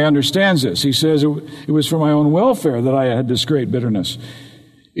Hezekiah understands this. He says, it was for my own welfare that I had this great bitterness.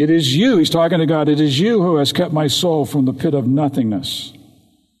 It is you, he's talking to God, it is you who has kept my soul from the pit of nothingness.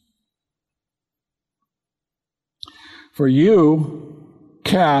 For you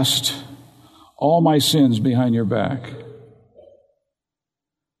cast all my sins behind your back.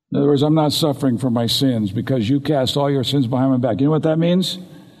 In other words, I'm not suffering for my sins because you cast all your sins behind my back. You know what that means?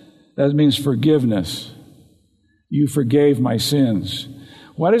 That means forgiveness. You forgave my sins.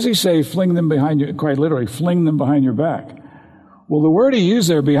 Why does he say fling them behind you? Quite literally, fling them behind your back. Well, the word he used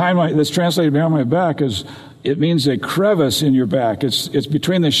there that's translated behind my back it means a crevice in your back. It's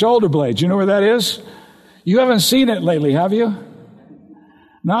between the shoulder blades. You know where that is? You haven't seen it lately, have you?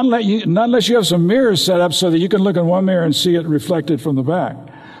 Not unless you have some mirrors set up so that you can look in one mirror and see it reflected from the back.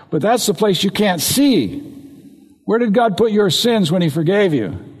 But that's the place you can't see. Where did God put your sins when He forgave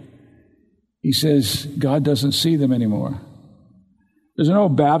you? He says God doesn't see them anymore. There's an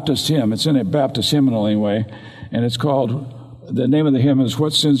old Baptist hymn. It's in a Baptist hymnal anyway, and it's called, the name of the hymn is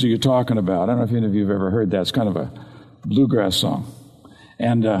What Sins Are You Talking About? I don't know if any of you have ever heard that. It's kind of a bluegrass song.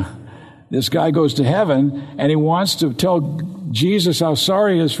 And this guy goes to heaven, and he wants to tell Jesus how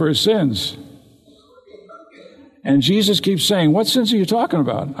sorry he is for his sins. And Jesus keeps saying, what sins are you talking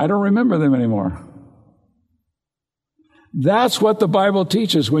about? I don't remember them anymore. That's what the Bible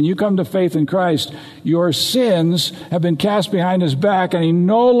teaches. When you come to faith in Christ, your sins have been cast behind His back, and He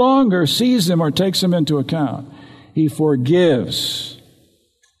no longer sees them or takes them into account. He forgives.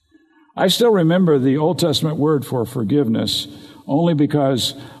 I still remember the Old Testament word for forgiveness only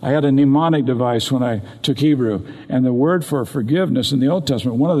because I had a mnemonic device when I took Hebrew. And the word for forgiveness in the Old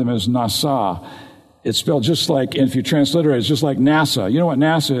Testament, one of them is nasa. It's spelled just like, if you transliterate, it's just like NASA. You know what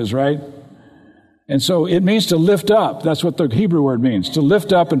NASA is, right? And so it means to lift up. That's what the Hebrew word means, to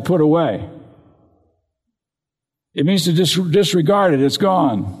lift up and put away. It means to disregard it. It's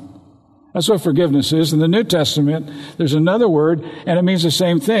gone. That's what forgiveness is. In the New Testament, there's another word, and it means the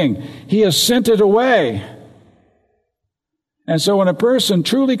same thing. He has sent it away. And so when a person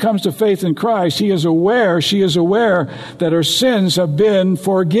truly comes to faith in Christ, she is aware that her sins have been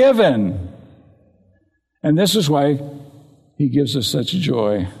forgiven. And this is why He gives us such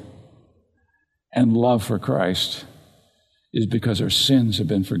joy and love for Christ, is because our sins have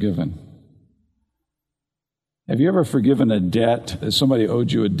been forgiven. Have you ever forgiven a debt, that somebody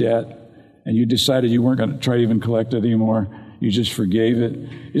owed you a debt, and you decided you weren't going to try to even collect it anymore? You just forgave it.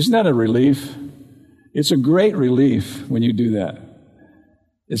 Isn't that a relief? It's a great relief when you do that.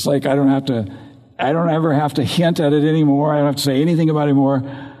 It's like I don't ever have to hint at it anymore. I don't have to say anything about it anymore.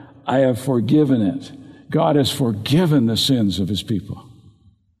 I have forgiven it. God has forgiven the sins of His people.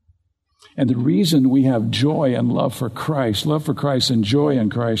 And the reason we have joy and love for Christ and joy in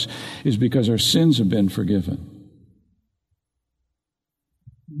Christ, is because our sins have been forgiven.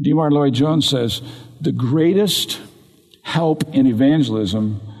 D. Martyn Lloyd-Jones says, the greatest help in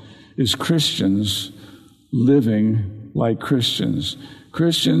evangelism is Christians living like Christians.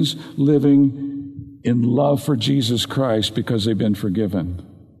 Christians living in love for Jesus Christ because they've been forgiven.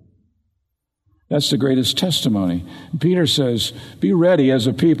 That's the greatest testimony. Peter says, be ready as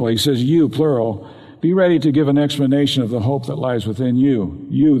a people. He says, you, plural, be ready to give an explanation of the hope that lies within you.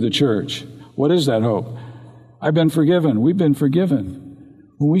 You, the church. What is that hope? I've been forgiven. We've been forgiven.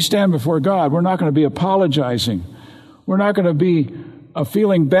 When we stand before God, we're not going to be apologizing. We're not going to be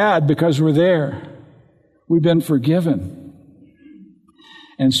feeling bad because we're there. We've been forgiven.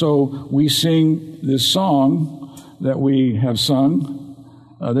 And so we sing this song that we have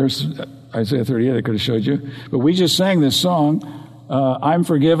sung. There's Isaiah 38, I could have showed you. But we just sang this song, I'm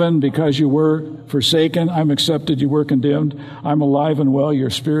forgiven because you were forsaken. I'm accepted, you were condemned. I'm alive and well, your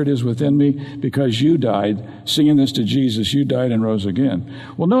spirit is within me because you died. Singing this to Jesus, you died and rose again.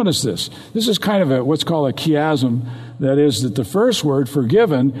 Well, notice this. This is kind of what's called a chiasm. That is that the first word,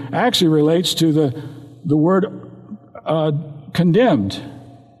 forgiven, actually relates to the word condemned.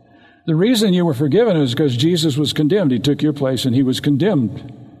 The reason you were forgiven is because Jesus was condemned. He took your place and He was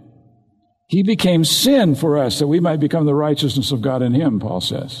condemned. He became sin for us that we might become the righteousness of God in Him, Paul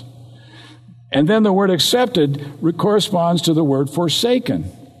says. And then the word accepted corresponds to the word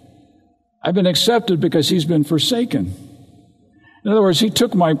forsaken. I've been accepted because He's been forsaken. In other words, He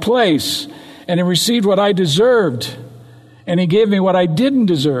took my place and He received what I deserved. And He gave me what I didn't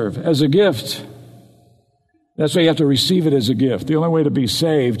deserve as a gift. That's why you have to receive it as a gift. The only way to be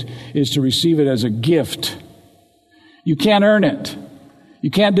saved is to receive it as a gift. You can't earn it. You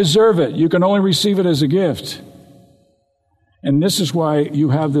can't deserve it. You can only receive it as a gift. And this is why you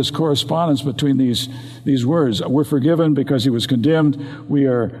have this correspondence between these words. We're forgiven because he was condemned. We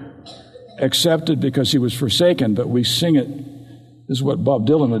are accepted because he was forsaken, but we sing it. This is what Bob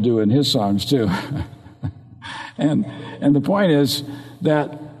Dylan would do in his songs too. and the point is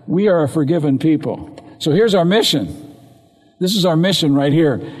that we are a forgiven people. So here's our mission. This is our mission right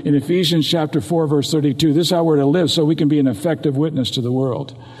here in Ephesians chapter 4, verse 32. This is how we're to live so we can be an effective witness to the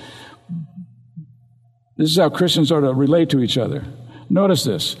world. This is how Christians are to relate to each other. Notice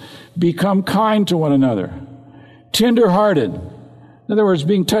this. Become kind to one another. Tender-hearted. In other words,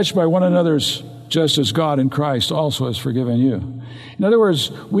 being touched by one another's just as God in Christ also has forgiven you. In other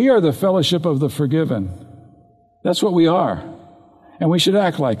words, we are the fellowship of the forgiven. That's what we are. And we should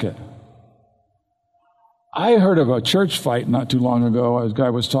act like it. I heard of a church fight not too long ago. A guy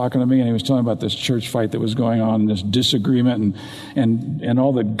was talking to me, and he was telling about this church fight that was going on, this disagreement, and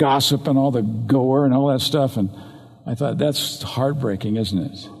all the gossip and all the gore and all that stuff. And I thought, that's heartbreaking, isn't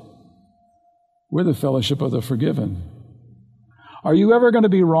it? We're the fellowship of the forgiven. Are you ever going to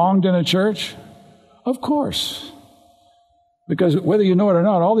be wronged in a church? Of course. Because whether you know it or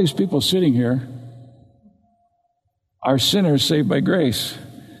not, all these people sitting here are sinners saved by grace.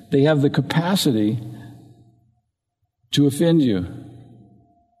 They have the capacity to offend you. In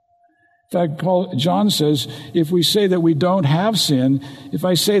fact, John says, if we say that we don't have sin, if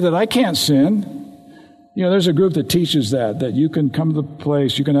I say that I can't sin, there's a group that teaches that you can come to the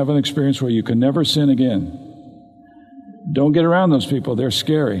place, you can have an experience where you can never sin again. Don't get around those people. They're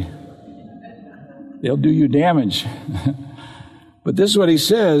scary. They'll do you damage. But this is what he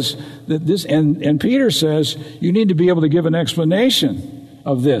says, that this, and Peter says, you need to be able to give an explanation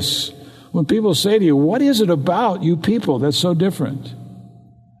of this. When people say to you, what is it about you people that's so different?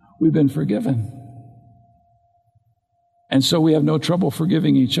 We've been forgiven. And so we have no trouble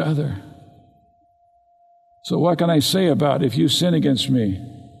forgiving each other. So what can I say about if you sin against me?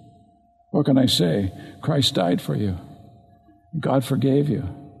 What can I say? Christ died for you. God forgave you.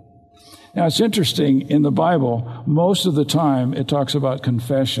 Now, it's interesting, in the Bible, most of the time it talks about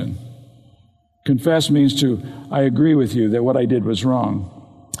confession. Confess means I agree with you that what I did was wrong.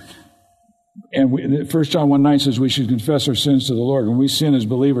 And 1 John 1:9 says we should confess our sins to the Lord. When we sin as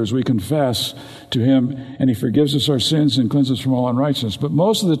believers, we confess to Him, and He forgives us our sins and cleanses us from all unrighteousness. But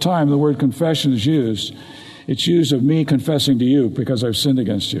most of the time, the word confession is used. It's used of me confessing to you because I've sinned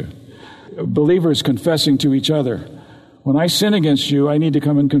against you. Believers confessing to each other. When I sin against you, I need to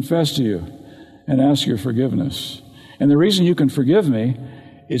come and confess to you and ask your forgiveness. And the reason you can forgive me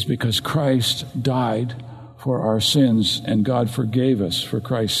is because Christ died for our sins, and God forgave us for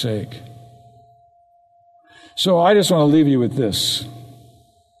Christ's sake. So I just want to leave you with this.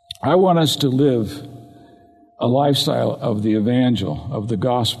 I want us to live a lifestyle of the evangel, of the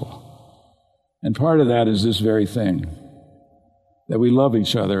gospel. And part of that is this very thing, that we love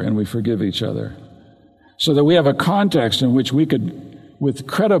each other and we forgive each other, so that we have a context in which we could, with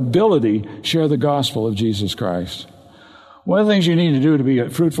credibility, share the gospel of Jesus Christ. One of the things you need to do to be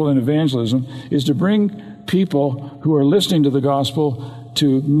fruitful in evangelism is to bring people who are listening to the gospel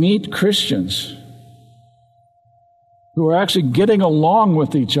to meet Christians who are actually getting along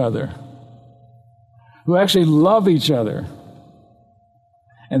with each other, who actually love each other.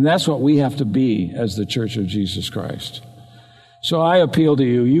 And that's what we have to be as the Church of Jesus Christ. So I appeal to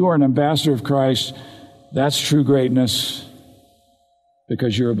you. You are an ambassador of Christ. That's true greatness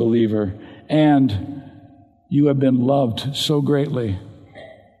because you're a believer. And you have been loved so greatly.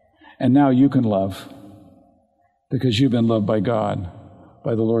 And now you can love because you've been loved by God,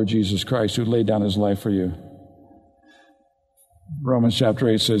 by the Lord Jesus Christ, who laid down His life for you. Romans chapter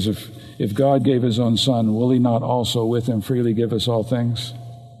 8 says, if God gave His own Son, will He not also with Him freely give us all things?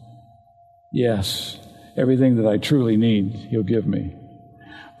 Yes, everything that I truly need, He'll give me.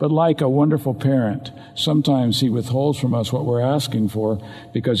 But like a wonderful parent, sometimes He withholds from us what we're asking for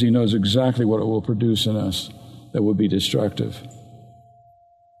because He knows exactly what it will produce in us that will be destructive.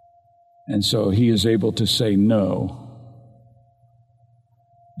 And so He is able to say no.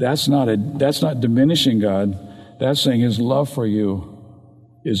 That's not diminishing God. That's saying His love for you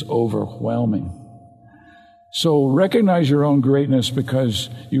is overwhelming. So recognize your own greatness because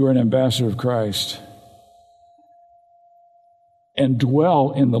you are an ambassador of Christ. And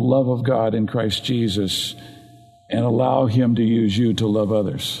dwell in the love of God in Christ Jesus and allow Him to use you to love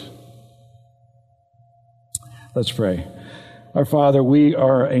others. Let's pray. Our Father, we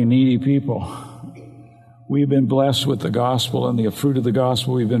are a needy people. We've been blessed with the gospel and the fruit of the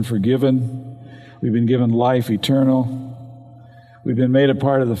gospel. We've been forgiven. We've been given life eternal. We've been made a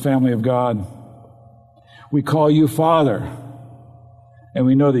part of the family of God. We call you Father, and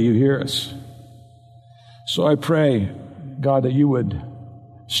we know that you hear us. So I pray, God, that you would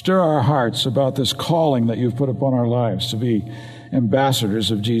stir our hearts about this calling that you've put upon our lives to be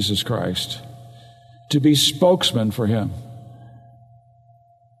ambassadors of Jesus Christ, to be spokesmen for him.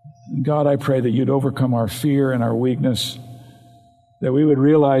 God, I pray that you'd overcome our fear and our weakness, that we would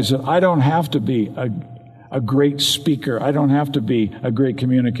realize that I don't have to be a great speaker. I don't have to be a great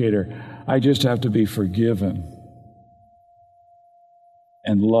communicator. I just have to be forgiven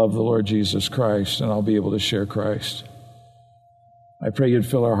and love the Lord Jesus Christ, and I'll be able to share Christ. I pray you'd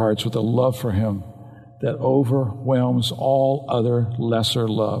fill our hearts with a love for him that overwhelms all other lesser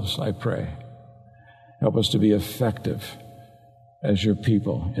loves, I pray. Help us to be effective as your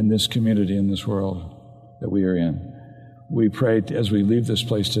people in this community, in this world that we are in. We pray as we leave this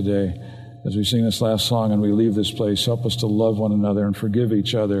place today, as we sing this last song and we leave this place, help us to love one another and forgive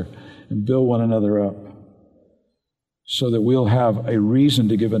each other and build one another up so that we'll have a reason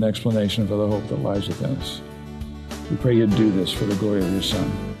to give an explanation for the hope that lies within us. We pray you'd do this for the glory of your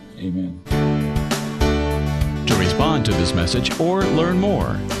Son. Amen. To respond to this message or learn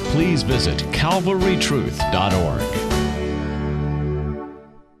more, please visit calvarytruth.org.